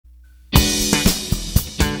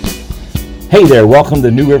Hey there, welcome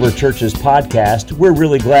to New River Church's podcast. We're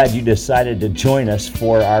really glad you decided to join us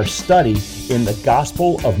for our study in the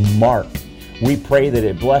Gospel of Mark. We pray that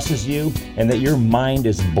it blesses you and that your mind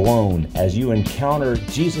is blown as you encounter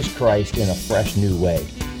Jesus Christ in a fresh new way.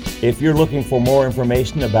 If you're looking for more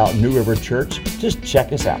information about New River Church, just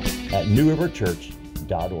check us out at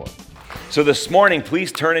newriverchurch.org. So this morning,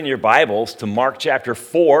 please turn in your Bibles to Mark chapter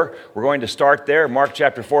 4. We're going to start there, Mark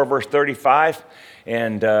chapter 4, verse 35.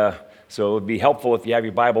 And so it would be helpful if you have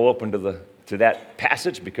your Bible open to that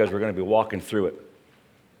passage because we're going to be walking through it.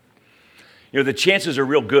 You know, the chances are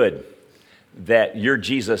real good that your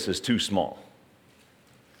Jesus is too small.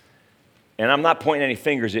 And I'm not pointing any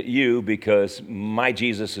fingers at you because my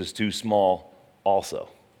Jesus is too small also.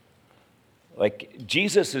 Like,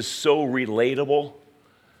 Jesus is so relatable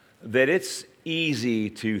that it's easy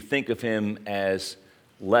to think of him as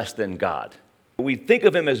less than God. We think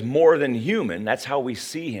of him as more than human. That's how we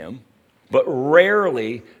see him. But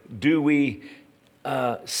rarely do we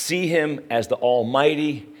see him as the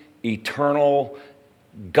almighty, eternal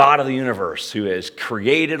God of the universe who has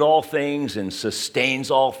created all things and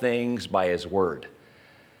sustains all things by his word.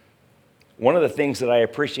 One of the things that I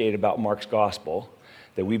appreciate about Mark's gospel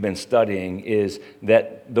that we've been studying is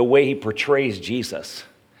that the way he portrays Jesus.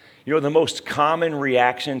 You know, the most common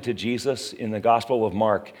reaction to Jesus in the Gospel of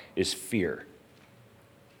Mark is fear,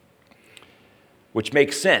 which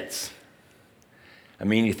makes sense. I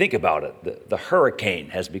mean, you think about it, the hurricane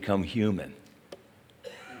has become human,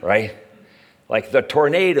 right? Like the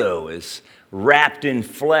tornado is wrapped in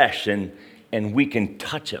flesh and we can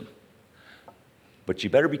touch him. But you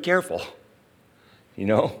better be careful, you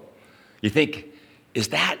know? You think, is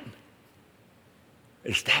that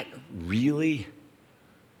really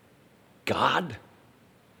God?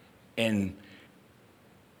 And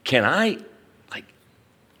can I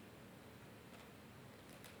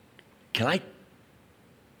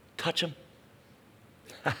touch him?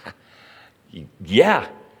 Yeah,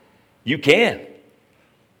 you can.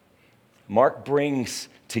 Mark brings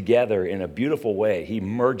together in a beautiful way, he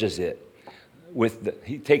merges it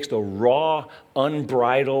he takes the raw,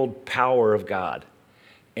 unbridled power of God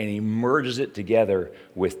and he merges it together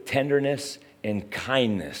with tenderness and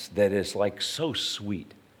kindness that is like so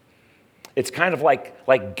sweet. It's kind of like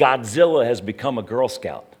Godzilla has become a Girl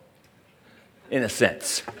Scout, in a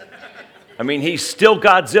sense. I mean, he's still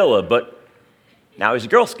Godzilla, but now he's a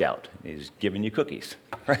Girl Scout. He's giving you cookies,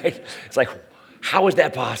 right? It's like, how is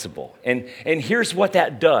that possible? And here's what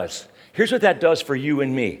that does. Here's what that does for you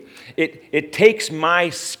and me. It takes my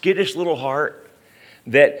skittish little heart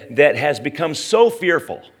that has become so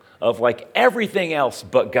fearful of like everything else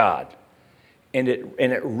but God, and it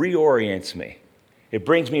reorients me. It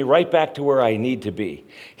brings me right back to where I need to be.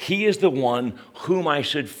 He is the one whom I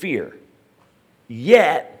should fear.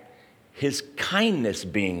 Yet, his kindness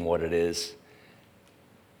being what it is,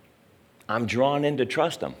 I'm drawn in to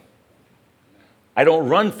trust him. I don't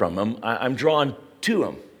run from him. I'm drawn to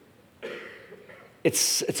him.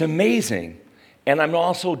 It's amazing. And I'm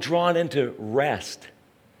also drawn into rest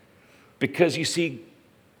because you see,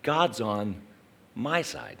 God's on my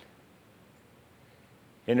side.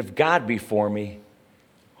 And if God be for me,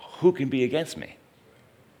 who can be against me?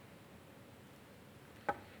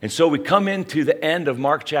 And so we come into the end of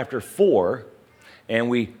Mark chapter 4, and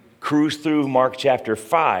we cruise through Mark chapter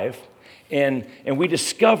 5, and we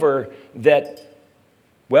discover that,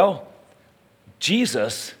 well,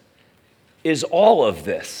 Jesus is all of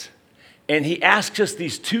this. And he asks us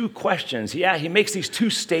these two questions. He makes these two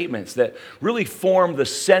statements that really form the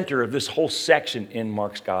center of this whole section in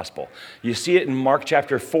Mark's gospel. You see it in Mark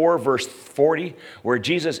chapter 4, verse 40, where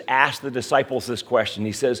Jesus asked the disciples this question.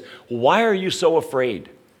 He says, "Why are you so afraid?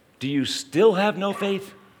 Do you still have no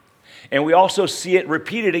faith?" And we also see it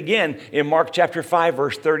repeated again in Mark chapter 5,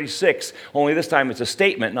 verse 36. Only this time it's a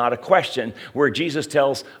statement, not a question, where Jesus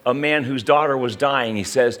tells a man whose daughter was dying, he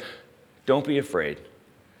says, "Don't be afraid.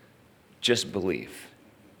 Just believe."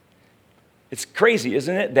 It's crazy,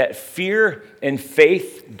 isn't it, that fear and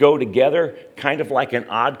faith go together kind of like an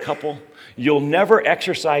odd couple? You'll never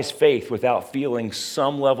exercise faith without feeling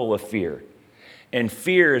some level of fear. And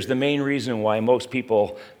fear is the main reason why most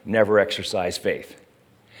people never exercise faith.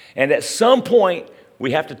 And at some point,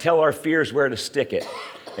 we have to tell our fears where to stick it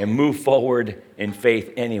and move forward in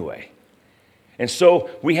faith anyway. And so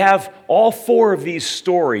we have all four of these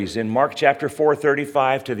stories in Mark chapter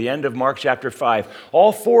 4:35 to the end of Mark chapter 5.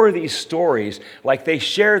 All four of these stories, like they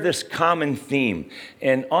share this common theme.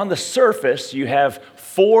 And on the surface, you have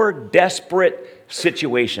four desperate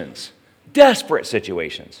situations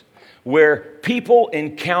where people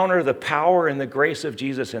encounter the power and the grace of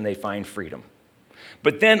Jesus and they find freedom.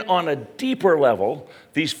 But then on a deeper level,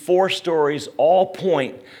 these 4 stories all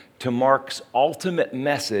point to Mark's ultimate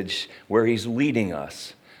message where he's leading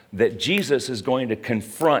us, that Jesus is going to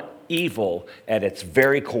confront evil at its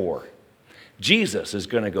very core. Jesus is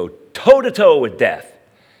going to go toe-to-toe with death,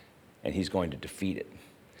 and he's going to defeat it.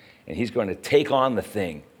 And he's going to take on the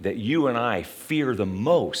thing that you and I fear the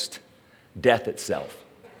most, death itself.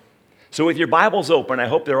 So with your Bibles open, I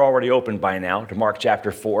hope they're already open by now, to Mark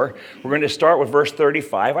chapter 4. We're going to start with verse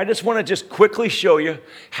 35. I just want to quickly show you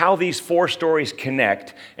how these 4 stories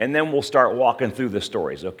connect, and then we'll start walking through the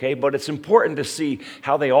stories, okay? But it's important to see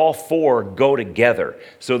how they all 4 go together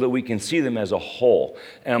so that we can see them as a whole.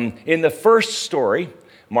 In the first story,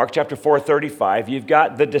 Mark chapter 4:35, you've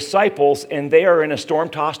got the disciples, and they are in a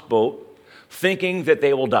storm-tossed boat thinking that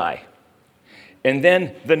they will die. And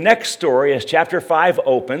then the next story, as chapter 5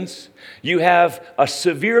 opens, you have a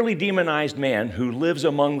severely demonized man who lives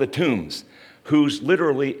among the tombs, who's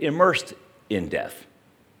literally immersed in death.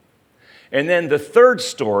 And then the third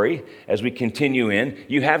story, as we continue in,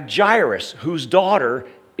 you have Jairus, whose daughter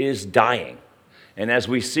is dying. And as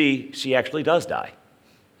we see, she actually does die.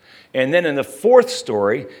 And then in the fourth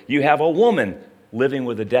story, you have a woman living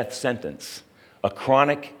with a death sentence, a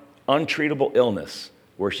chronic, untreatable illness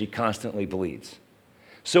where she constantly bleeds.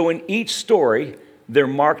 So in each story, they're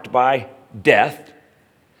marked by death.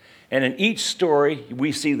 And in each story,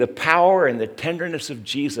 we see the power and the tenderness of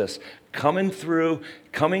Jesus coming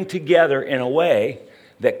together in a way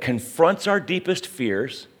that confronts our deepest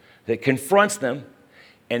fears, that confronts them,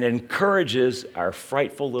 and encourages our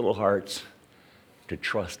frightful little hearts to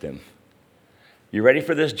trust him. You ready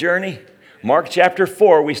for this journey? Mark chapter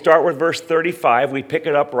 4, we start with verse 35. We pick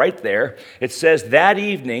it up right there. It says, that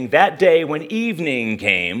evening, that day when evening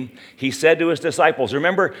came, he said to his disciples.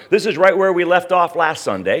 Remember, this is right where we left off last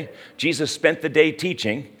Sunday. Jesus spent the day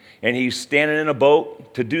teaching, and he's standing in a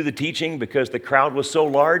boat to do the teaching because the crowd was so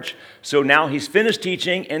large. So now he's finished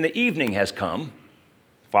teaching, and the evening has come.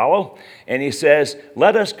 Follow? And he says,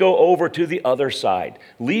 let us go over to the other side.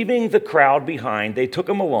 Leaving the crowd behind, they took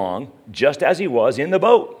him along, just as he was in the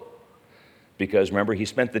boat. Because remember, he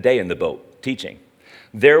spent the day in the boat teaching.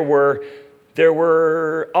 There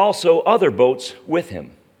were also other boats with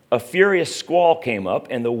him. A furious squall came up,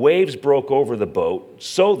 and the waves broke over the boat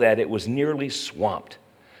so that it was nearly swamped.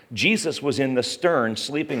 Jesus was in the stern,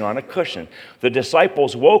 sleeping on a cushion. The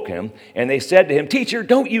disciples woke him, and they said to him, Teacher,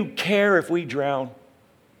 don't you care if we drown?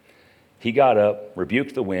 He got up,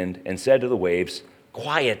 rebuked the wind, and said to the waves,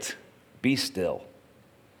 Quiet, be still.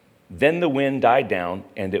 Then the wind died down,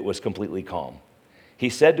 and it was completely calm. He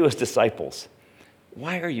said to his disciples,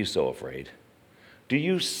 Why are you so afraid? Do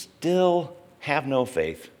you still have no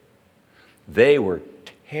faith? They were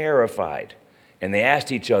terrified, and they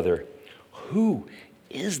asked each other, Who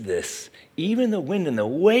is this? Even the wind and the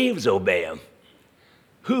waves obey him.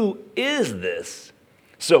 Who is this?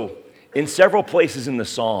 So, in several places in the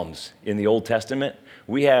Psalms in the Old Testament,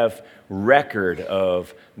 we have record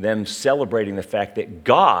of them celebrating the fact that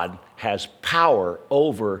God has power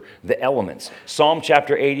over the elements. Psalm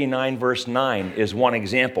chapter 89, verse 9 is one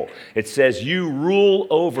example. It says, You rule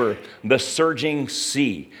over the surging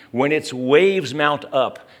sea. When its waves mount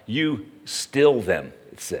up, you still them,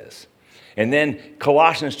 it says. And then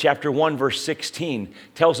Colossians chapter 1, verse 16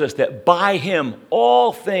 tells us that by him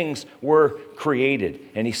all things were created,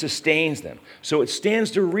 and he sustains them. So it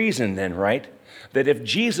stands to reason then, right, that if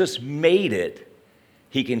Jesus made it,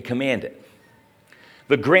 he can command it.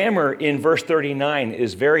 The grammar in verse 39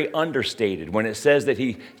 is very understated. When it says that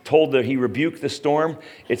he rebuked the storm,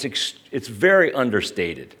 it's very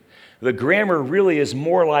understated. The grammar really is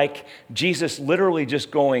more like Jesus literally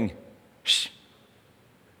just going, shh.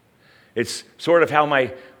 It's sort of how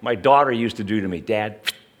my daughter used to do to me, Dad,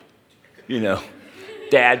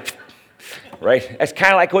 Dad, right? That's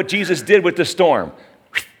kind of like what Jesus did with the storm.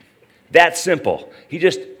 That simple. He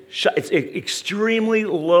just it's extremely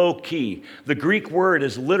low key. The Greek word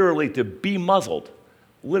is literally to be muzzled,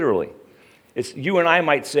 literally. You and I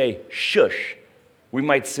might say shush. We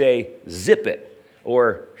might say zip it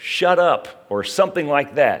or shut up or something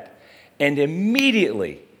like that. And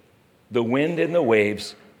immediately the wind and the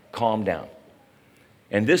waves calm down.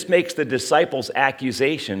 And this makes the disciples'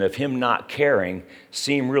 accusation of him not caring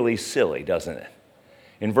seem really silly, doesn't it?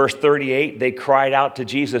 In verse 38, they cried out to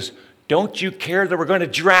Jesus, Don't you care that we're going to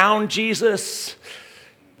drown, Jesus?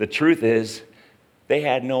 The truth is, they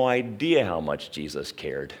had no idea how much Jesus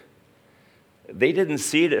cared. They didn't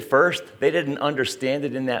see it at first. They didn't understand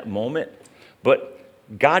it in that moment. But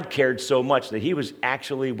God cared so much that he was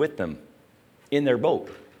actually with them in their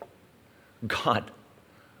boat. God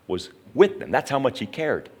was with them. That's how much he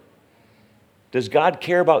cared. Does God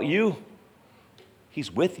care about you?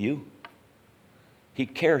 He's with you. He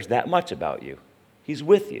cares that much about you. He's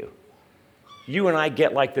with you. You and I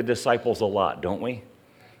get like the disciples a lot, don't we?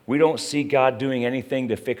 We don't see God doing anything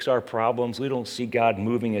to fix our problems. We don't see God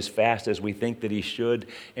moving as fast as we think that he should.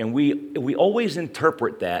 And we always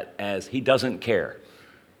interpret that as he doesn't care.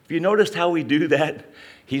 Have you noticed how we do that?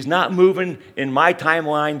 He's not moving in my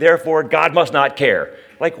timeline, therefore God must not care.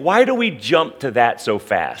 Like, why do we jump to that so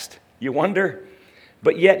fast? You wonder?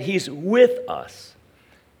 But yet he's with us.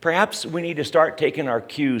 Perhaps we need to start taking our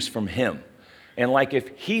cues from him. And like, if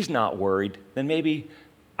he's not worried, then maybe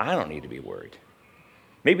I don't need to be worried.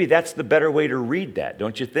 Maybe that's the better way to read that,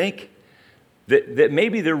 don't you think? That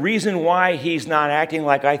maybe the reason why he's not acting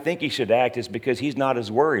like I think he should act is because he's not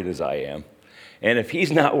as worried as I am. And if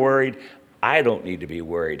he's not worried, I don't need to be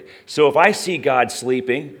worried. So if I see God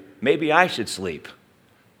sleeping, maybe I should sleep.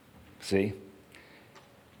 See?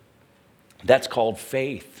 That's called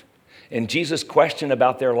faith. And Jesus' question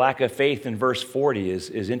about their lack of faith in verse 40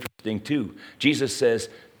 is interesting too. Jesus says,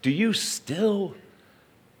 do you still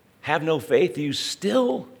have no faith? Do you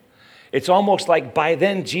still? It's almost like by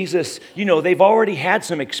then Jesus, they've already had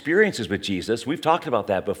some experiences with Jesus. We've talked about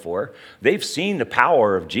that before. They've seen the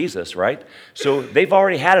power of Jesus, right? So they've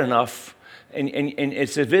already had enough. And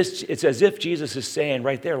it's as if Jesus is saying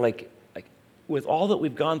right there, like with all that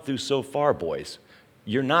we've gone through so far, boys,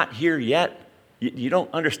 you're not here yet. You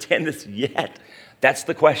don't understand this yet. That's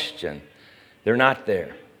the question. They're not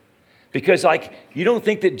there. Because you don't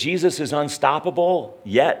think that Jesus is unstoppable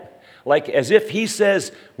yet? Like, as if he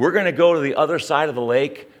says, we're going to go to the other side of the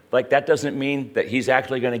lake, like that doesn't mean that he's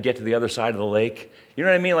actually going to get to the other side of the lake. You know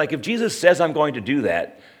what I mean? Like, if Jesus says, I'm going to do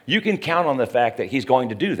that, you can count on the fact that he's going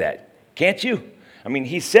to do that. Can't you? I mean,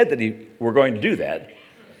 he said that we're going to do that.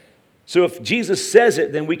 So if Jesus says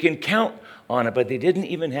it, then we can count on it. But they didn't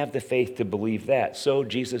even have the faith to believe that. So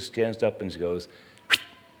Jesus stands up and goes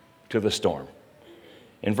to the storm.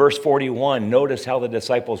 In verse 41, notice how the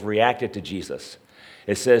disciples reacted to Jesus.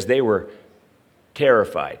 It says they were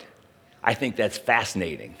terrified. I think that's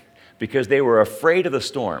fascinating because they were afraid of the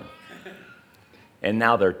storm. And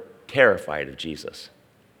now they're terrified of Jesus.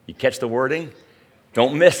 You catch the wording?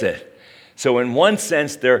 Don't miss it. So in one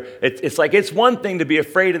sense, it's like it's one thing to be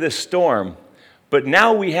afraid of this storm, but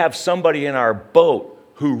now we have somebody in our boat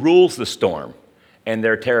who rules the storm, and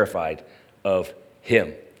they're terrified of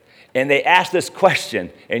him. And they ask this question,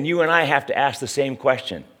 and you and I have to ask the same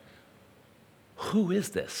question. Who is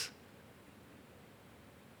this?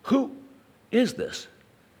 Who is this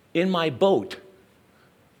in my boat?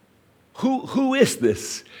 Who is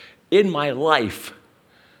this in my life?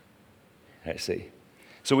 I see.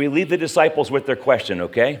 So we leave the disciples with their question,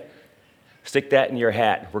 okay? Stick that in your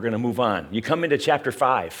hat. We're going to move on. You come into chapter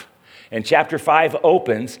 5. And chapter 5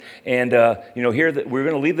 opens, and here we're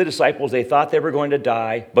going to leave the disciples. They thought they were going to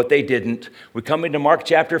die, but they didn't. We come into Mark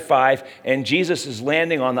chapter 5, and Jesus is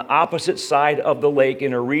landing on the opposite side of the lake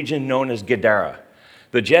in a region known as Gadara.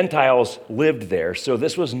 The Gentiles lived there, so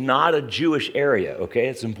this was not a Jewish area, okay?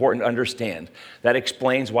 It's important to understand. That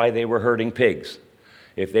explains why they were herding pigs.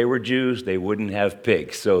 If they were Jews, they wouldn't have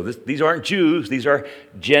pigs. So these aren't Jews, these are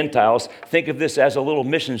Gentiles. Think of this as a little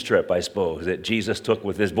missions trip, I suppose, that Jesus took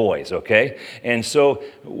with his boys, okay? And so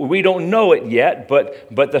we don't know it yet, but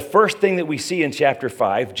the first thing that we see in chapter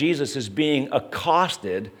 5, Jesus is being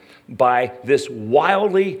accosted by this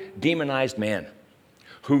wildly demonized man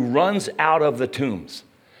who runs out of the tombs.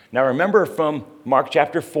 Now remember from Mark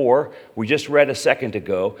chapter 4, we just read a second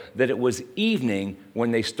ago, that it was evening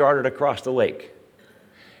when they started across the lake.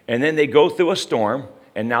 And then they go through a storm,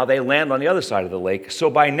 and now they land on the other side of the lake. So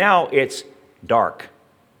by now, it's dark,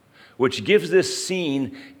 which gives this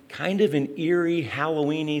scene kind of an eerie,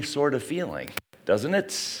 Halloween-y sort of feeling, doesn't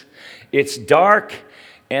it? It's dark,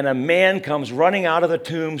 and a man comes running out of the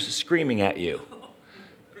tombs screaming at you.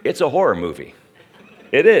 It's a horror movie.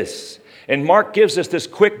 It is. And Mark gives us this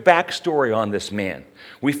quick backstory on this man.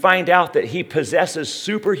 We find out that he possesses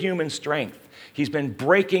superhuman strength. He's been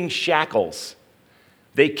breaking shackles.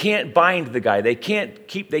 They can't bind the guy. They can't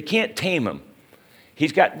tame him.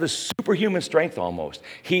 He's got the superhuman strength almost.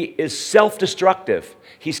 He is self-destructive.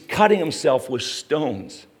 He's cutting himself with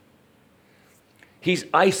stones. He's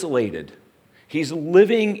isolated. He's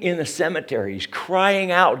living in a cemetery. He's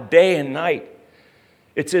crying out day and night.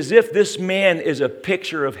 It's as if this man is a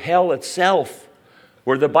picture of hell itself,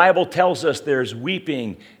 where the Bible tells us there's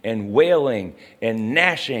weeping and wailing and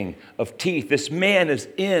gnashing of teeth. This man is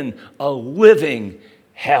in a living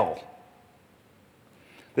hell.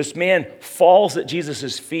 This man falls at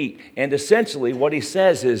Jesus' feet, and essentially what he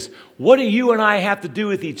says is, what do you and I have to do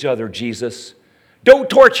with each other, Jesus? Don't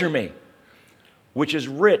torture me. which is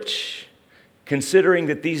rich, considering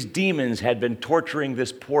that these demons had been torturing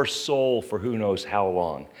this poor soul for who knows how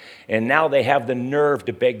long. And now they have the nerve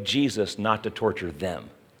to beg Jesus not to torture them.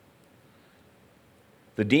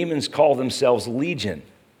 The demons call themselves Legion.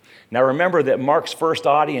 Now remember that Mark's first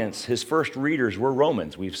audience, his first readers were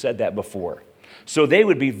Romans. We've said that before. So they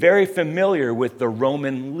would be very familiar with the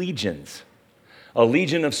Roman legions. A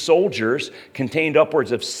legion of soldiers contained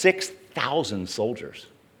upwards of 6,000 soldiers.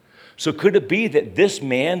 So could it be that this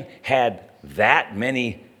man had that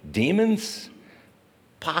many demons?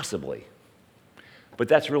 Possibly. But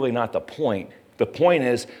that's really not the point. The point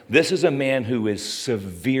is, this is a man who is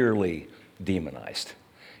severely demonized.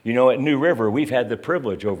 You know, at New River, we've had the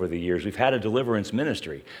privilege over the years. We've had a deliverance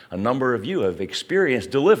ministry. A number of you have experienced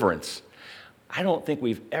deliverance. I don't think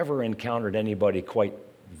we've ever encountered anybody quite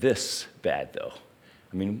this bad, though.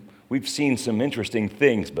 I mean, we've seen some interesting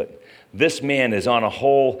things, but this man is on a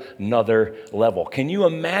whole nother level. Can you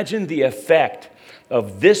imagine the effect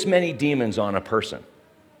of this many demons on a person?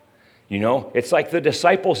 You know, it's like the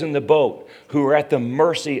disciples in the boat who are at the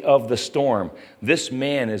mercy of the storm. This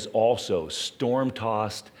man is also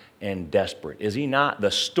storm-tossed and desperate, is he not?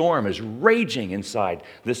 The storm is raging inside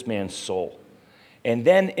this man's soul. And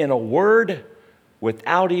then in a word,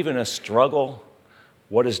 without even a struggle,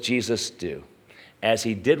 what does Jesus do? As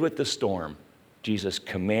he did with the storm, Jesus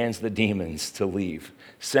commands the demons to leave,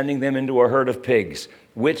 sending them into a herd of pigs,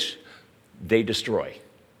 which they destroy.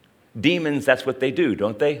 Demons, that's what they do,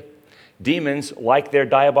 don't they? Demons, like their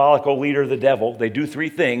diabolical leader, the devil, they do three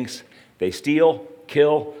things. They steal,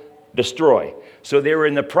 kill, destroy. So they were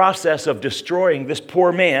in the process of destroying this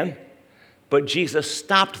poor man, but Jesus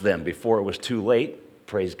stopped them before it was too late.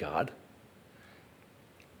 Praise God.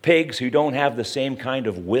 Pigs who don't have the same kind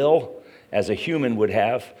of will as a human would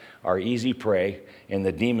have are easy prey, and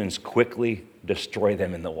the demons quickly destroy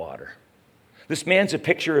them in the water. This man's a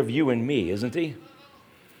picture of you and me, isn't he?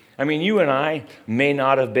 I mean, you and I may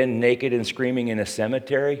not have been naked and screaming in a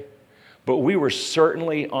cemetery, but we were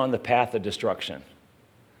certainly on the path of destruction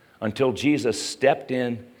until Jesus stepped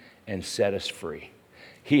in and set us free.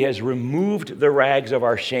 He has removed the rags of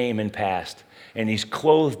our shame and past, and he's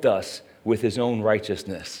clothed us with his own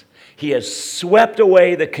righteousness. He has swept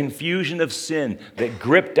away the confusion of sin that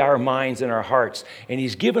gripped our minds and our hearts, and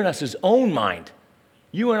he's given us his own mind.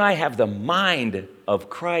 You and I have the mind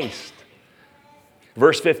of Christ.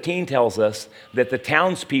 Verse 15 tells us that the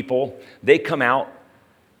townspeople, they come out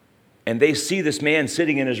and they see this man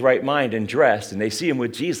sitting in his right mind and dressed, and they see him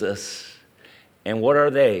with Jesus. And what are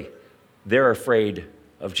they? They're afraid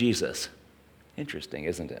of Jesus. Interesting,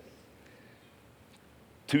 isn't it?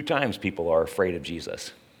 2 times people are afraid of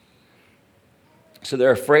Jesus. So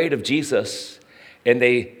they're afraid of Jesus, and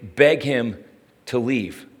they beg him to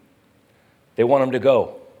leave. They want him to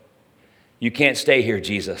go. You can't stay here,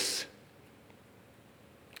 Jesus.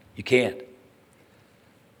 You can't.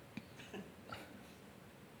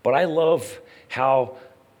 But I love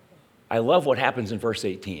what happens in verse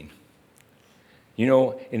 18. You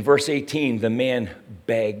know, in verse 18, the man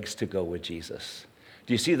begs to go with Jesus.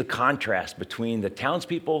 Do you see the contrast between the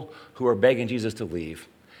townspeople who are begging Jesus to leave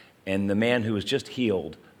and the man who was just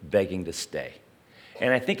healed begging to stay?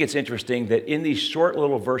 And I think it's interesting that in these short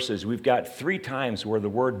little verses, we've got 3 times where the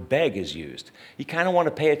word beg is used. You kind of want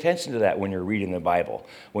to pay attention to that when you're reading the Bible.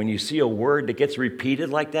 When you see a word that gets repeated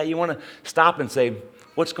like that, you want to stop and say,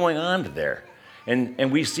 what's going on there?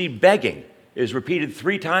 And we see begging is repeated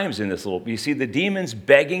 3 times in this little. You see the demons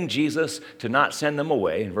begging Jesus to not send them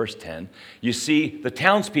away in verse 10. You see the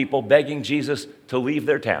townspeople begging Jesus to leave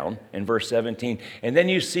their town in verse 17. And then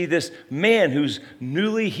you see this man who's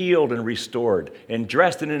newly healed and restored and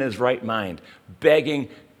dressed and in his right mind, begging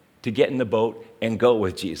to get in the boat and go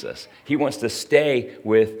with Jesus. He wants to stay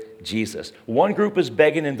with Jesus. One group is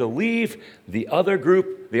begging him to leave. The other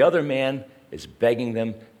group, the other man, is begging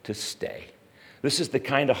them to stay. This is the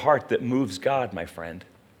kind of heart that moves God, my friend.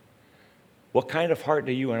 What kind of heart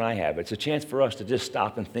do you and I have? It's a chance for us to just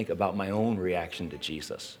stop and think about my own reaction to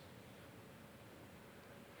Jesus.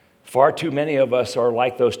 Far too many of us are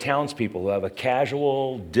like those townspeople who have a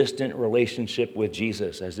casual, distant relationship with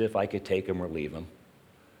Jesus, as if I could take him or leave him.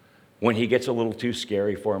 When he gets a little too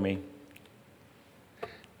scary for me, let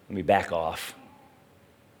me back off.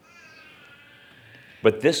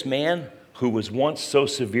 But this man, who was once so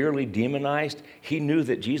severely demonized, he knew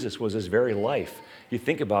that Jesus was his very life. You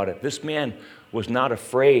think about it, this man was not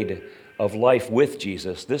afraid of life with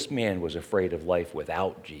Jesus. This man was afraid of life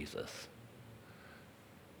without Jesus.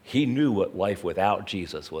 He knew what life without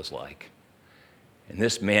Jesus was like. And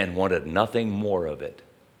this man wanted nothing more of it.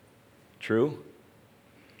 True?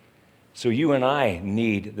 So you and I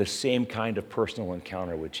need the same kind of personal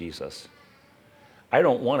encounter with Jesus. I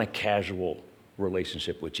don't want a casual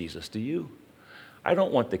relationship with Jesus, do you? I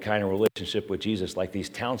don't want the kind of relationship with Jesus like these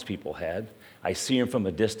townspeople had. I see him from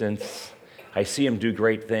a distance. I see him do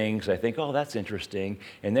great things. I think, oh, that's interesting.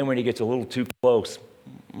 And then when he gets a little too close,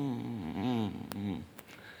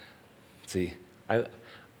 See, I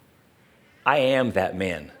am that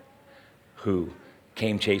man who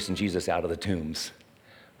came chasing Jesus out of the tombs,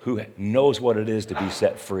 who knows what it is to be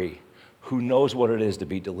set free, who knows what it is to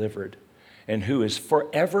be delivered, and who is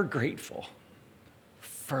forever grateful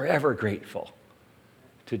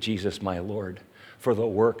to Jesus, my Lord, for the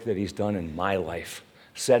work that he's done in my life,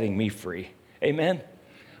 setting me free. Amen?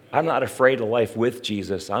 I'm not afraid of life with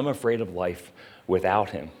Jesus. I'm afraid of life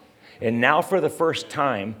without him. And now for the first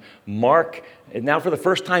time in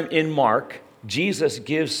Mark, Jesus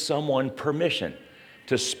gives someone permission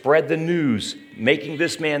to spread the news, making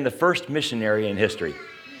this man the first missionary in history.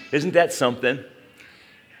 Isn't that something?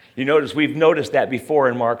 We've noticed that before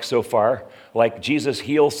in Mark so far. Like Jesus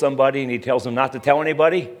heals somebody and he tells them not to tell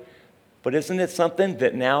anybody. But isn't it something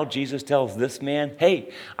that now Jesus tells this man,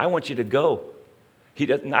 hey, I want you to go. I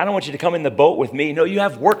don't want you to come in the boat with me. No, you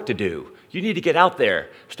have work to do. You need to get out there.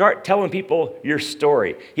 Start telling people your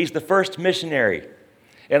story. He's the first missionary.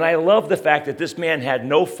 And I love the fact that this man had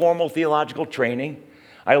no formal theological training.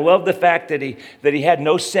 I love the fact that he had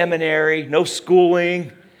no seminary, no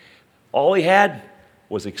schooling. All he had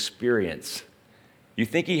was experience. You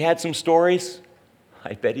think he had some stories?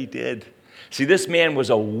 I bet he did. See, this man was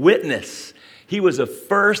a witness. He was a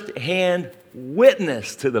first-hand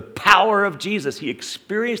witness to the power of Jesus. He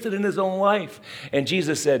experienced it in his own life. And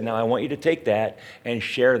Jesus said, now I want you to take that and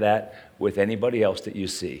share that with anybody else that you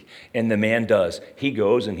see. And the man does. He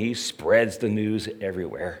goes and he spreads the news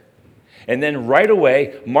everywhere. And then right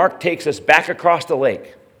away, Mark takes us back across the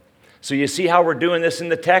lake. So you see how we're doing this in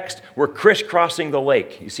the text? We're crisscrossing the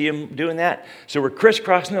lake. You see him doing that? So we're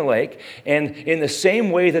crisscrossing the lake, and in the same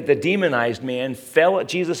way that the demonized man fell at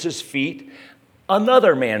Jesus' feet,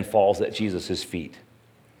 another man falls at Jesus' feet.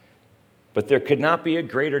 But there could not be a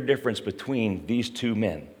greater difference between these two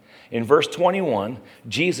men. In verse 21,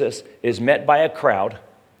 Jesus is met by a crowd,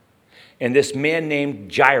 and this man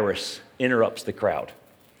named Jairus interrupts the crowd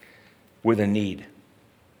with a need.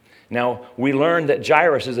 Now, we learn that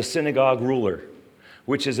Jairus is a synagogue ruler,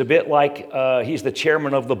 which is a bit like he's the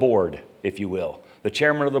chairman of the board, if you will, the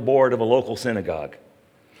chairman of the board of a local synagogue,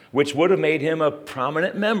 which would have made him a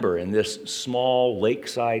prominent member in this small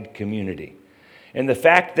lakeside community. And the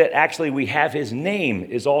fact that actually we have his name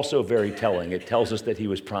is also very telling. It tells us that he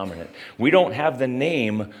was prominent. We don't have the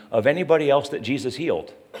name of anybody else that Jesus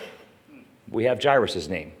healed. We have Jairus'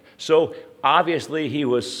 name. So obviously he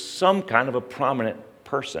was some kind of a prominent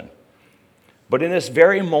person. But in this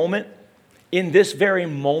very moment,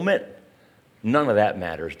 none of that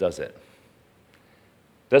matters, does it?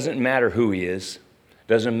 Doesn't matter who he is.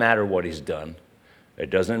 Doesn't matter what he's done. It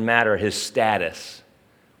doesn't matter his status.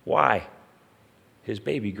 Why? His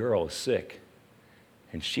baby girl is sick,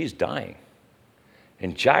 and she's dying.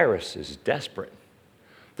 And Jairus is desperate.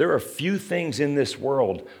 There are few things in this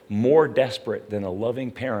world more desperate than a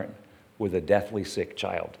loving parent with a deathly sick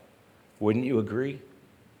child. Wouldn't you agree?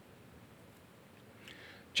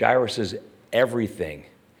 Jairus' everything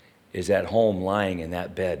is at home lying in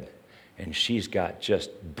that bed, and she's got just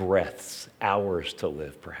breaths, hours to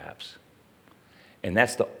live perhaps. And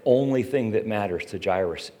that's the only thing that matters to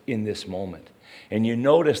Jairus in this moment. And you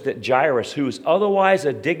notice that Jairus, who's otherwise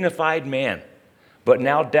a dignified man, but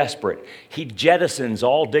now desperate, he jettisons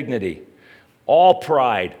all dignity, all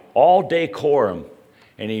pride, all decorum,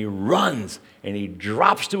 and he runs and he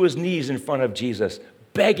drops to his knees in front of Jesus,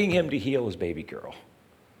 begging him to heal his baby girl.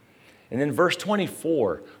 And then verse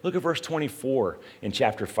 24, look at verse 24 in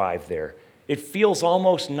chapter 5 there. It feels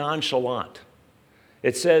almost nonchalant.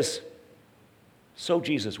 It says, so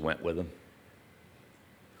Jesus went with him.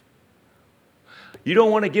 You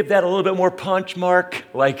don't want to give that a little bit more punch, Mark?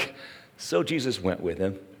 Like, so Jesus went with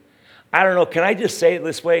him. I don't know, can I just say it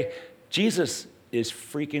this way? Jesus is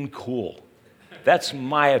freaking cool. That's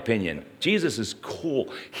my opinion. Jesus is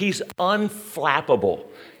cool. He's unflappable.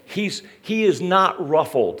 He is not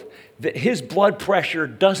ruffled. His blood pressure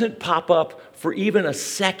doesn't pop up for even a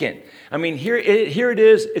second. I mean, here it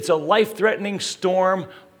is. It's a life-threatening storm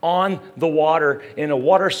on the water in a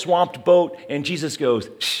water-swamped boat, and Jesus goes,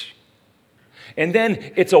 shh. And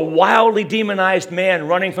then it's a wildly demonized man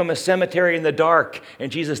running from a cemetery in the dark,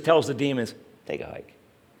 and Jesus tells the demons, take a hike.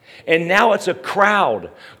 And now it's a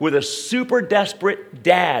crowd with a super desperate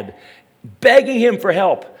dad begging him for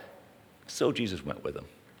help. So Jesus went with him.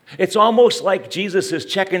 It's almost like Jesus is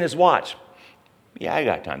checking his watch. Yeah, I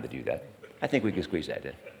got time to do that. I think we can squeeze that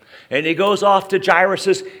in. And he goes off to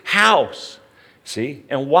Jairus' house. See?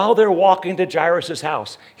 And while they're walking to Jairus'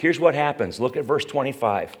 house, here's what happens. Look at verse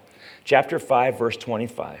 25. Chapter 5, verse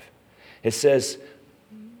 25. It says,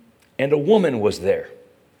 "And a woman was there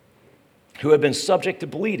who had been subject to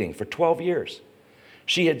bleeding for 12 years.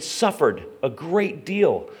 She had suffered a great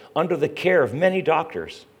deal under the care of many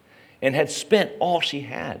doctors and had spent all she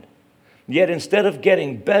had. Yet instead of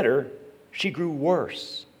getting better, she grew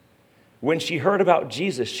worse. When she heard about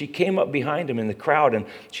Jesus, she came up behind him in the crowd and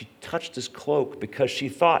she touched his cloak because she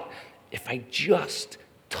thought, if I just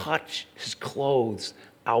touch his clothes,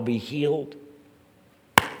 I'll be healed."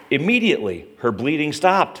 Immediately, her bleeding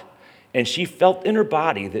stopped, and she felt in her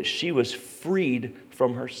body that she was freed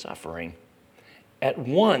from her suffering. At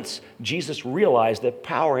once, Jesus realized that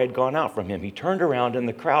power had gone out from him. He turned around in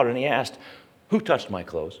the crowd and he asked, "Who touched my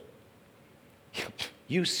clothes?"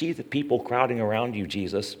 "You see the people crowding around you,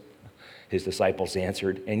 Jesus," his disciples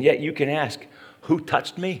answered, "and yet you can ask, 'Who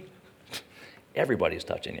touched me?'" Everybody's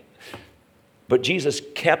touching it. But Jesus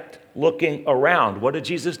kept looking around. What did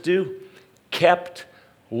Jesus do? Kept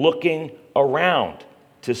looking around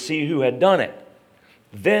to see who had done it.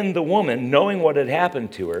 Then the woman, knowing what had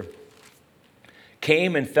happened to her,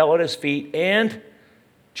 came and fell at his feet and,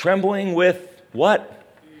 trembling with what?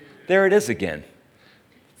 There it is again.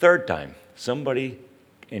 Third time, somebody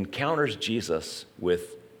encounters Jesus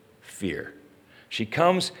with fear. She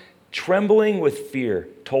comes trembling with fear,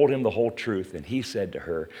 told him the whole truth, and he said to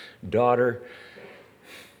her, "Daughter,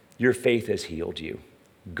 your faith has healed you.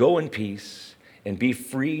 Go in peace and be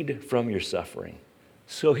freed from your suffering."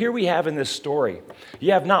 So here we have in this story,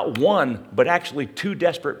 you have not one, but actually two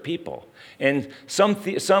desperate people. And some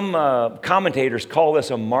commentators call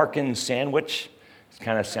this a Markan sandwich. It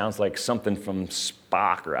kind of sounds like something from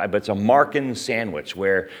Spock, but it's a Markan sandwich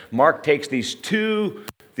where Mark takes these two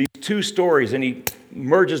stories and he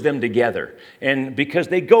merges them together. And because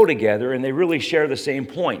they go together and they really share the same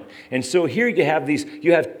point. And so here you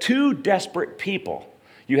have two desperate people.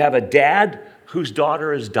 You have a dad whose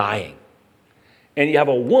daughter is dying. And you have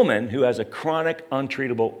a woman who has a chronic,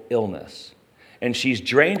 untreatable illness. And she's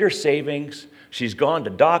drained her savings. She's gone to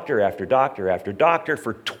doctor after doctor after doctor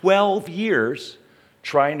for 12 years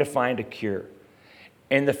trying to find a cure.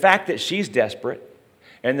 And the fact that she's desperate,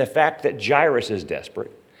 and the fact that Jairus is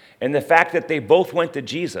desperate, and the fact that they both went to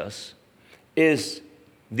Jesus is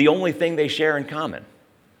the only thing they share in common.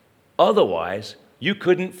 Otherwise, you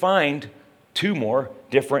couldn't find two more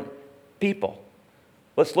different people.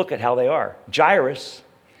 Let's look at how they are. Jairus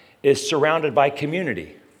is surrounded by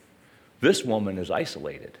community. This woman is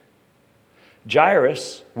isolated.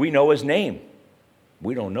 Jairus, we know his name.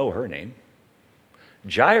 We don't know her name.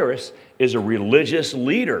 Jairus is a religious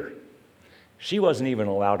leader. She wasn't even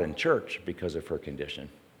allowed in church because of her condition.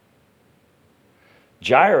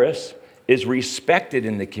 Jairus is respected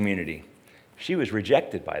in the community. She was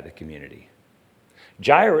rejected by the community.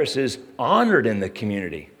 Jairus is honored in the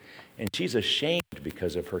community. And she's ashamed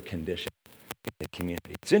because of her condition in the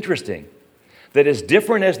community. It's interesting that as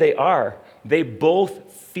different as they are, they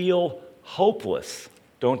both feel hopeless,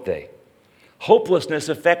 don't they? Hopelessness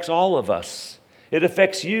affects all of us. It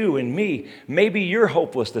affects you and me. Maybe you're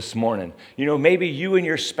hopeless this morning. Maybe you and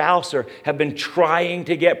your spouse have been trying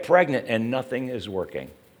to get pregnant and nothing is working.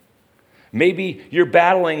 Maybe you're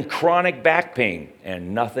battling chronic back pain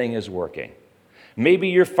and nothing is working. Maybe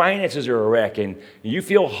your finances are a wreck and you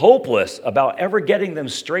feel hopeless about ever getting them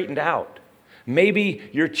straightened out. Maybe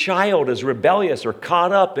your child is rebellious or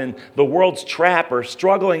caught up in the world's trap or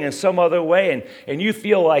struggling in some other way and you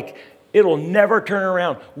feel like it'll never turn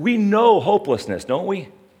around. We know hopelessness, don't we?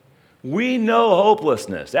 We know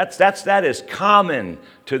hopelessness. That is common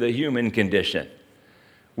to the human condition.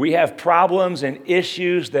 We have problems and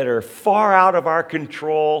issues that are far out of our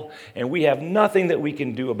control, and we have nothing that we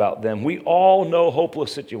can do about them. We all know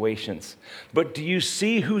hopeless situations. But do you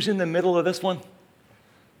see who's in the middle of this one?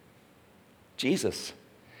 Jesus.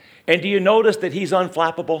 And do you notice that he's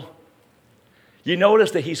unflappable? You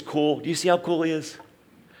notice that he's cool. Do you see how cool he is?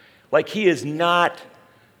 Like he is not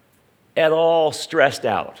at all stressed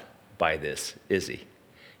out by this, is he?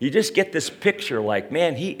 You just get this picture like,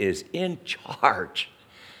 man, he is in charge.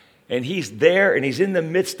 And he's there and he's in the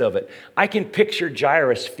midst of it. I can picture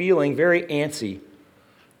Jairus feeling very antsy.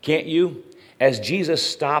 Can't you? As Jesus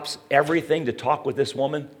stops everything to talk with this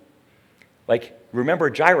woman. Like, remember,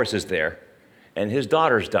 Jairus is there and his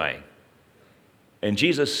daughter's dying. And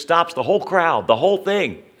Jesus stops the whole crowd, the whole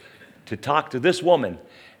thing, to talk to this woman.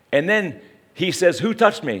 And then he says, "Who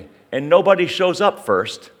touched me?" And nobody shows up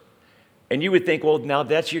first. And you would think, well, now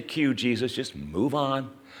that's your cue, Jesus, just move on.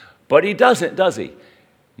 But he doesn't, does he?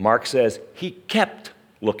 Mark says he kept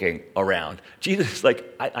looking around. Jesus is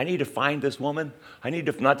like, I need to find this woman. I need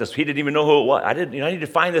to, not this, he didn't even know who it was. I need to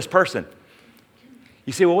find this person.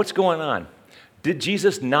 You say, well, what's going on? Did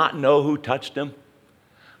Jesus not know who touched him?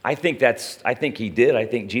 I think he did. I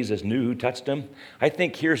think Jesus knew who touched him. I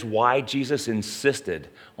think here's why Jesus insisted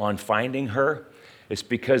on finding her. It's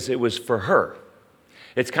because it was for her.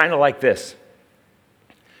 It's kind of like this.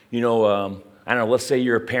 I don't know, let's say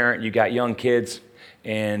you're a parent, you got young kids,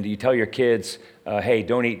 and you tell your kids, hey,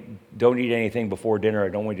 don't eat anything before dinner. I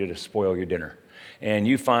don't want you to spoil your dinner. And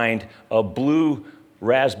you find a blue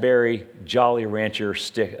raspberry Jolly Rancher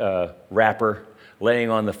wrapper laying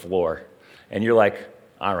on the floor. And you're like,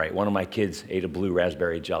 all right, one of my kids ate a blue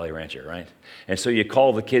raspberry Jolly Rancher, right? And so you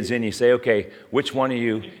call the kids in, you say, okay, which one of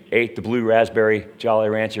you ate the blue raspberry Jolly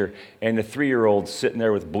Rancher? And the 3-year-old's sitting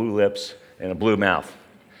there with blue lips and a blue mouth.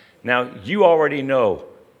 Now, you already know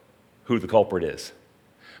who the culprit is.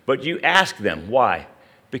 But you ask them, why?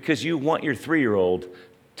 Because you want your 3-year-old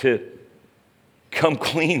to come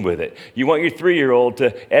clean with it. You want your 3-year-old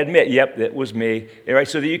to admit, yep, that was me, right?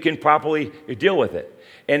 So that you can properly deal with it.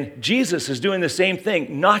 And Jesus is doing the same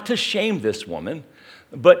thing, not to shame this woman,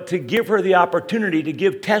 but to give her the opportunity to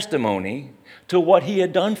give testimony to what he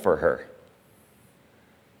had done for her.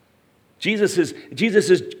 Jesus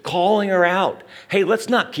is calling her out. Hey, let's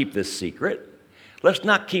not keep this secret. Let's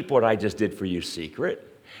not keep what I just did for you secret.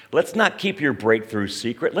 Let's not keep your breakthrough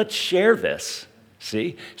secret. Let's share this.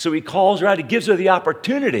 See? So he calls her out. He gives her the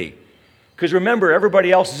opportunity. Because remember,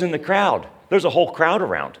 everybody else is in the crowd. There's a whole crowd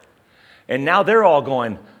around. And now they're all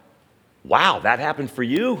going, wow, that happened for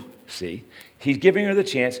you? See? He's giving her the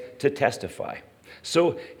chance to testify.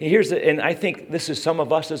 So and I think this is some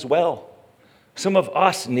of us as well. Some of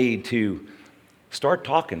us need to start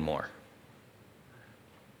talking more.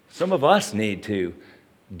 Some of us need to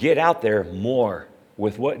get out there more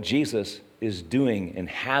with what Jesus is doing and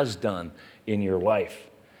has done in your life.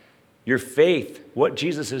 Your faith, what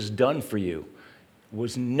Jesus has done for you,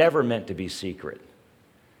 was never meant to be secret.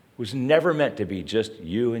 Was never meant to be just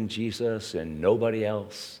you and Jesus and nobody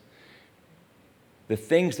else. The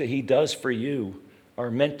things that he does for you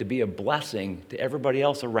are meant to be a blessing to everybody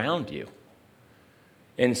else around you.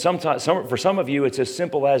 And sometimes, for some of you, it's as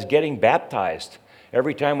simple as getting baptized.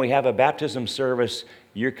 Every time we have a baptism service,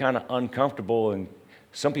 you're kind of uncomfortable, and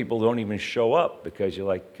some people don't even show up because you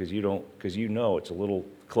know it's a little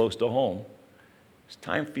close to home. It's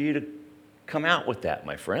time for you to come out with that,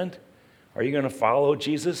 my friend. Are you going to follow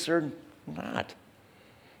Jesus or not?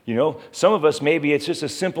 Some of us, maybe it's just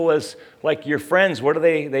as simple as like your friends. What do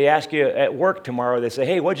they ask you at work tomorrow? They say,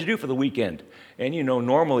 hey, what'd you do for the weekend? And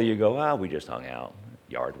normally you go, we just hung out,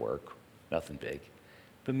 yard work, nothing big.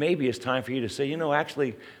 But maybe it's time for you to say,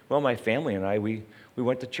 actually, my family and I, we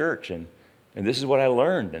went to church, and this is what I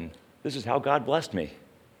learned, and this is how God blessed me.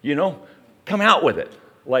 Come out with it.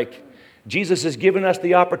 Like, Jesus has given us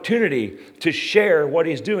the opportunity to share what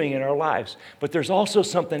he's doing in our lives. But there's also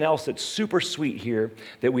something else that's super sweet here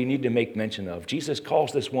that we need to make mention of. Jesus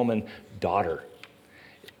calls this woman daughter.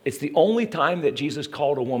 It's the only time that Jesus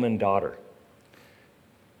called a woman daughter.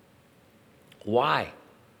 Why?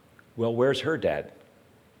 Well, where's her dad?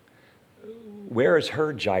 Where is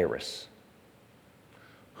her Jairus,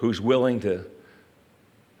 who's willing to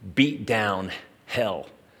beat down hell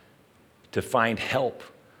to find help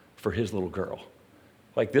for his little girl?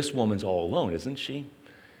 Like, this woman's all alone, isn't she?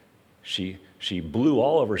 She blew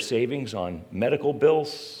all of her savings on medical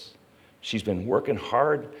bills. She's been working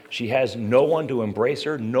hard. She has no one to embrace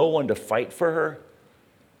her, no one to fight for her.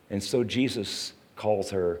 And so Jesus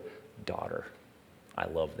calls her daughter. I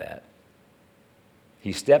love that.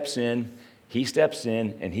 He steps in,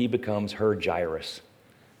 and he becomes her Jairus.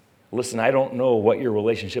 Listen, I don't know what your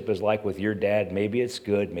relationship is like with your dad. Maybe it's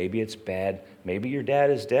good, maybe it's bad, maybe your dad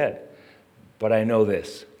is dead. But I know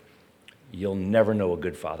this, you'll never know a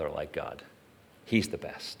good father like God. He's the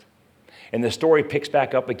best. And the story picks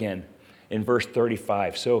back up again in verse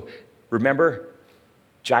 35. So remember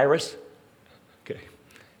Jairus? Okay,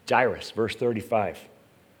 Jairus, verse 35.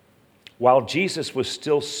 While Jesus was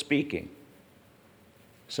still speaking,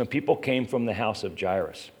 some people came from the house of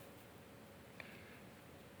Jairus,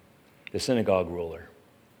 the synagogue ruler.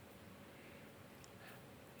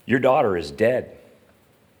 Your daughter is dead.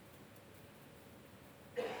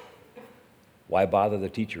 Why bother the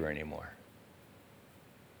teacher anymore?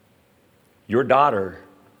 Your daughter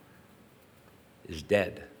is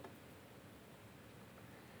dead.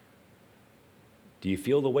 Do you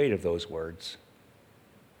feel the weight of those words?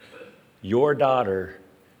 Your daughter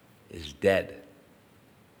is dead.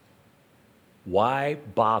 Why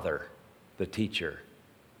bother the teacher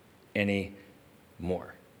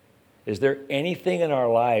anymore? Is there anything in our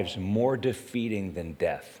lives more defeating than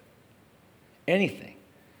death? Anything.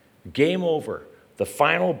 Game over. The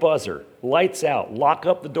final buzzer. Lights out. Lock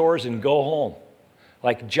up the doors and go home.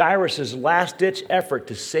 Like Jairus' last-ditch effort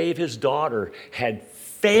to save his daughter had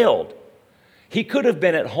failed. He could have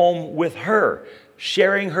been at home with her,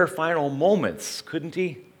 sharing her final moments, couldn't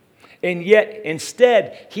he? And yet,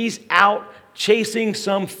 instead, he's out chasing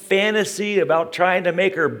some fantasy about trying to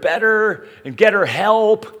make her better and get her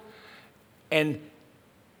help. And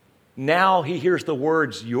now he hears the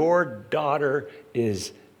words, "Your daughter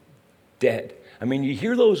is dead." I mean, you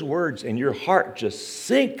hear those words and your heart just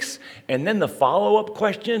sinks. And then the follow-up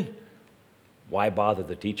question, why bother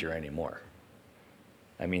the teacher anymore?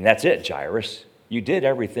 I mean, that's it, Jairus. You did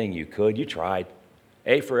everything you could. You tried.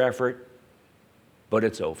 A for effort, but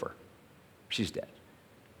it's over. She's dead.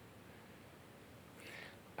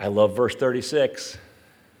 I love verse 36.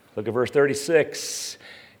 Look at verse 36.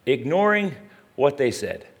 Ignoring what they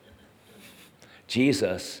said,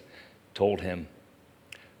 Jesus told him,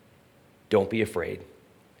 "Don't be afraid.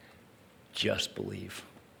 Just believe."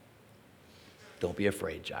 Don't be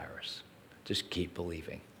afraid, Jairus. Just keep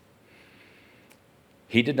believing.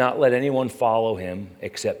 He did not let anyone follow him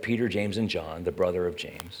except Peter, James, and John, the brother of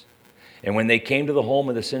James. And when they came to the home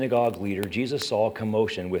of the synagogue leader, Jesus saw a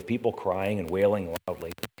commotion with people crying and wailing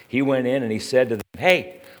loudly. He went in and he said to them,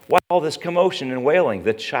 "Hey, why all this commotion and wailing?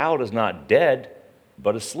 The child is not dead,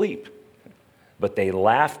 but asleep." But they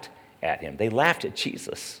laughed at him. They laughed at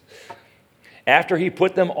Jesus. After he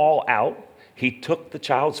put them all out, he took the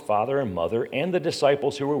child's father and mother and the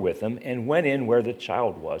disciples who were with him and went in where the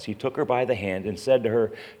child was. He took her by the hand and said to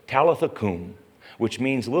her, "Talitha cum," which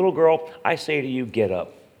means, "Little girl, I say to you, get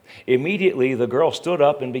up." Immediately, the girl stood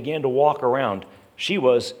up and began to walk around. She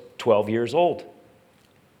was 12 years old.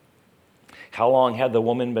 How long had the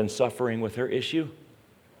woman been suffering with her issue?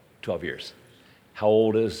 12 years. How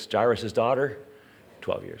old is Jairus' daughter?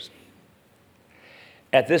 12 years.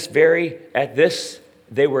 At this,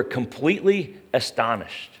 they were completely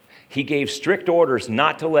astonished. He gave strict orders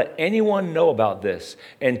not to let anyone know about this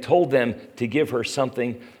and told them to give her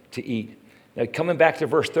something to eat. Now, coming back to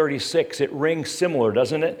verse 36, it rings similar,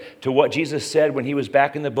 doesn't it, to what Jesus said when he was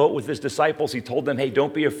back in the boat with his disciples. He told them, hey,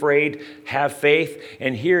 don't be afraid, have faith.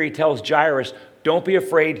 And here he tells Jairus, don't be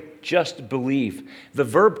afraid, just believe. The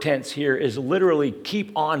verb tense here is literally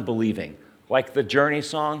keep on believing. Like the Journey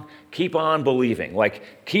song, keep on believing.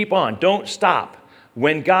 Like, keep on, don't stop.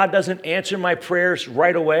 When God doesn't answer my prayers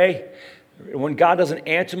right away, when God doesn't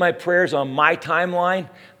answer my prayers on my timeline,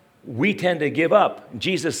 we tend to give up.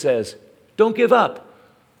 Jesus says, don't give up.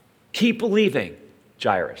 Keep believing,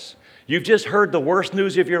 Jairus. You've just heard the worst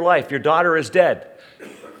news of your life. Your daughter is dead.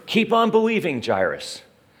 Keep on believing, Jairus.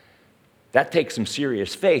 That takes some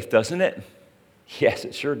serious faith, doesn't it? Yes,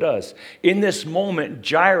 it sure does. In this moment,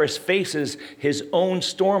 Jairus faces his own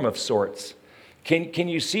storm of sorts. Can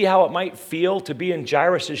you see how it might feel to be in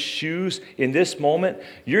Jairus' shoes in this moment?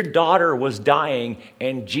 Your daughter was dying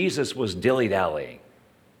and Jesus was dilly-dallying.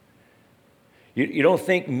 You don't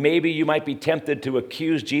think maybe you might be tempted to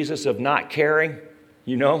accuse Jesus of not caring?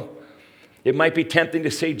 You know? It might be tempting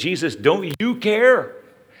to say, Jesus, don't you care?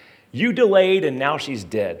 You delayed and now she's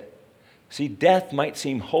dead. See, death might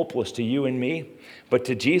seem hopeless to you and me, but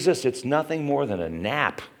to Jesus, it's nothing more than a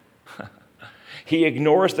nap. He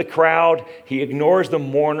ignores the crowd, he ignores the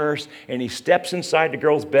mourners, and he steps inside the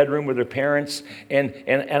girl's bedroom with her parents, and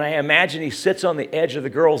I imagine he sits on the edge of the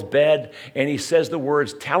girl's bed, and he says the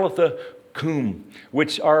words Talitha cum,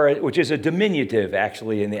 which is a diminutive,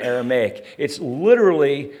 actually, in the Aramaic. It's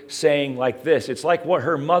literally saying like this. It's like what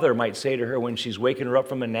her mother might say to her when she's waking her up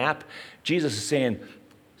from a nap. Jesus is saying,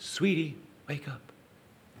 sweetie, wake up.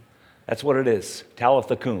 That's what it is,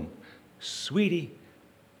 Talitha cum. Sweetie,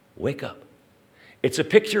 wake up. It's a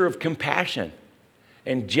picture of compassion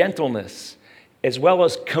and gentleness as well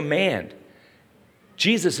as command.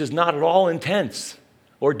 Jesus is not at all intense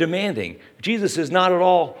or demanding. Jesus is not at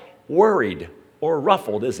all worried or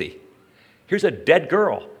ruffled, is he? Here's a dead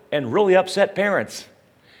girl and really upset parents.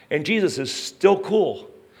 And Jesus is still cool.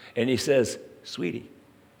 And he says, sweetie,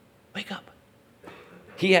 wake up.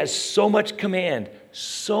 He has so much command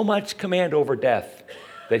over death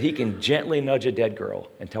that he can gently nudge a dead girl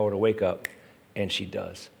and tell her to wake up. And she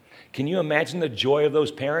does. Can you imagine the joy of those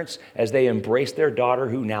parents as they embrace their daughter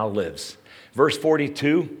who now lives? Verse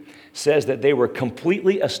 42 says that they were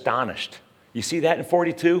completely astonished. You see that in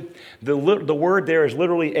 42? The word there is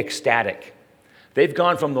literally ecstatic. They've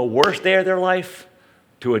gone from the worst day of their life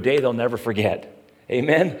to a day they'll never forget.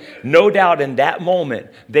 Amen? No doubt in that moment,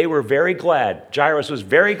 they were very glad. Jairus was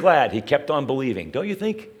very glad he kept on believing. Don't you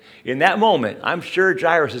think? In that moment, I'm sure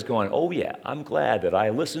Jairus is going, oh yeah, I'm glad that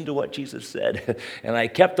I listened to what Jesus said and I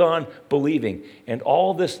kept on believing. And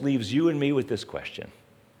all this leaves you and me with this question.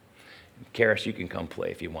 Karis, you can come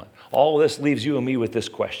play if you want. All this leaves you and me with this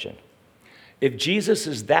question. If Jesus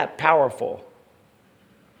is that powerful,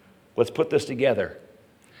 let's put this together.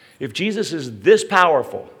 If Jesus is this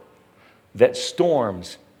powerful that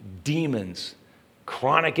storms, demons,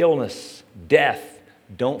 chronic illness, death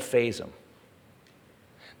don't faze him,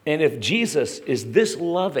 and if Jesus is this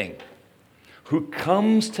loving, who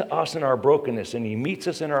comes to us in our brokenness and he meets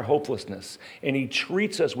us in our hopelessness and he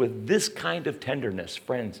treats us with this kind of tenderness,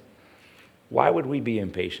 friends, why would we be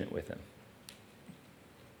impatient with him?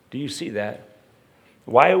 Do you see that?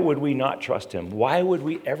 Why would we not trust him? Why would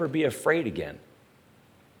we ever be afraid again?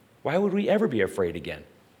 Why would we ever be afraid again?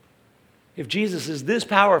 If Jesus is this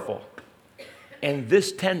powerful and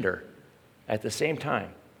this tender at the same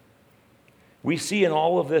time, we see in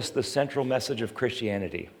all of this the central message of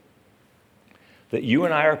Christianity, that you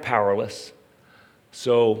and I are powerless,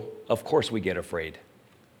 so of course we get afraid.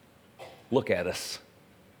 Look at us,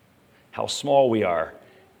 how small we are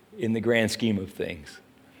in the grand scheme of things.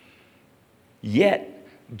 Yet,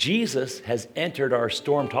 Jesus has entered our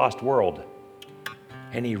storm-tossed world,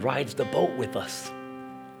 and he rides the boat with us.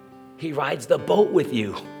 He rides the boat with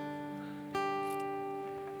you.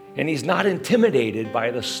 And he's not intimidated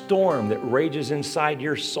by the storm that rages inside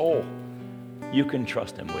your soul. You can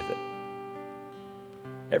trust him with it.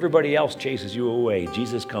 Everybody else chases you away.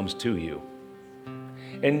 Jesus comes to you.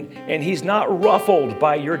 And he's not ruffled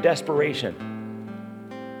by your desperation.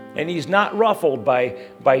 And he's not ruffled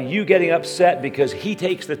by you getting upset because he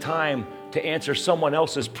takes the time to answer someone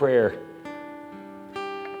else's prayer.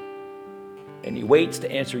 And he waits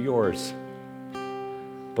to answer yours.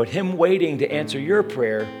 But him waiting to answer your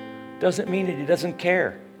prayer doesn't mean that he doesn't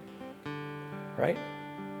care. Right?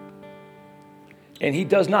 And he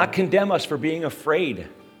does not condemn us for being afraid.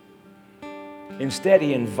 Instead,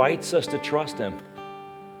 he invites us to trust him.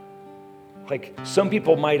 Like, some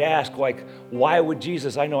people might ask, like, why would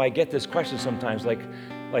Jesus, I know I get this question sometimes, like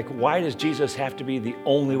why does Jesus have to be the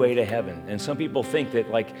only way to heaven? And some people think that,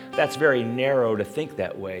 like, that's very narrow to think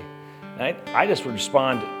that way. And I just would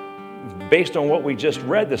respond, based on what we just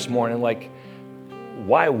read this morning, like,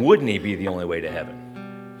 why wouldn't he be the only way to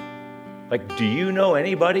heaven? Like, do you know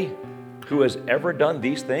anybody who has ever done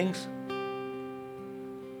these things?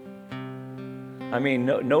 I mean,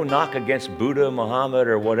 no knock against Buddha, Muhammad,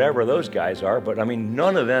 or whatever those guys are, but I mean,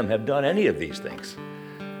 none of them have done any of these things.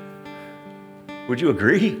 Would you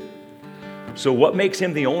agree? So what makes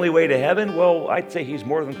him the only way to heaven? Well, I'd say he's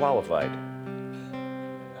more than qualified.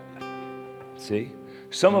 See?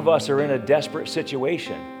 Some of us are in a desperate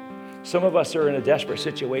situation. Some of us are in a desperate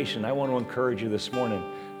situation. I want to encourage you this morning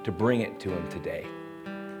to bring it to him today.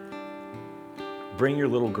 Bring your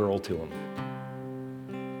little girl to him.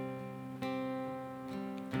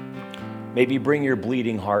 Maybe bring your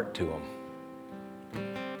bleeding heart to him.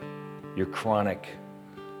 Your chronic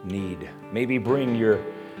need. Maybe bring your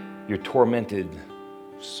tormented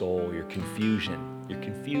soul, your confusion.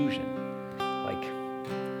 Like,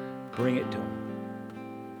 bring it to him.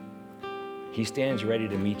 He stands ready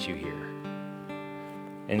to meet you here.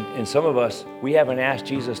 And some of us, we haven't asked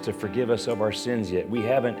Jesus to forgive us of our sins yet. We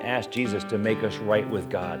haven't asked Jesus to make us right with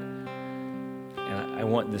God. And I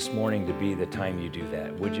want this morning to be the time you do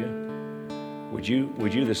that. Would you? Would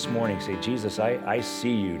you this morning say, Jesus, I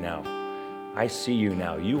see you now. I see you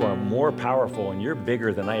now. You are more powerful and you're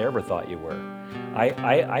bigger than I ever thought you were.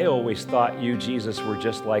 I always thought you, Jesus, were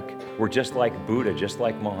just like Buddha, just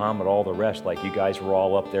like Muhammad, all the rest, like you guys were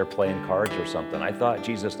all up there playing cards or something. I thought,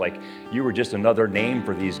 Jesus, like you were just another name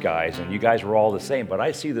for these guys and you guys were all the same. But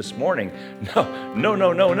I see this morning, no,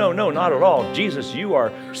 not at all. Jesus, you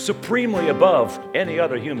are supremely above any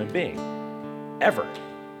other human being, ever.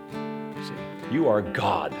 See, you are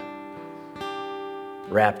God,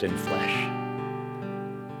 wrapped in flesh,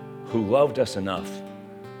 who loved us enough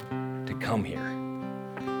to come here,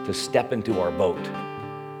 to step into our boat,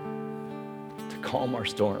 to calm our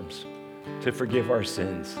storms, to forgive our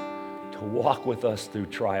sins, to walk with us through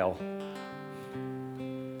trial.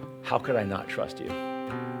 How could I not trust you?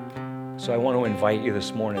 So I want to invite you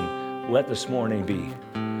this morning, let this morning be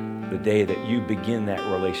the day that you begin that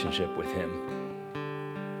relationship with him.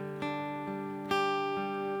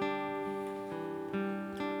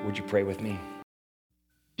 Would you pray with me?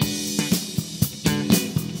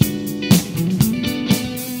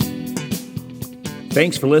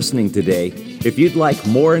 Thanks for listening today. If you'd like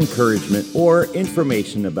more encouragement or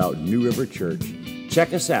information about New River Church,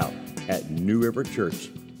 Check us out at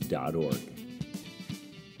newriverchurch.org.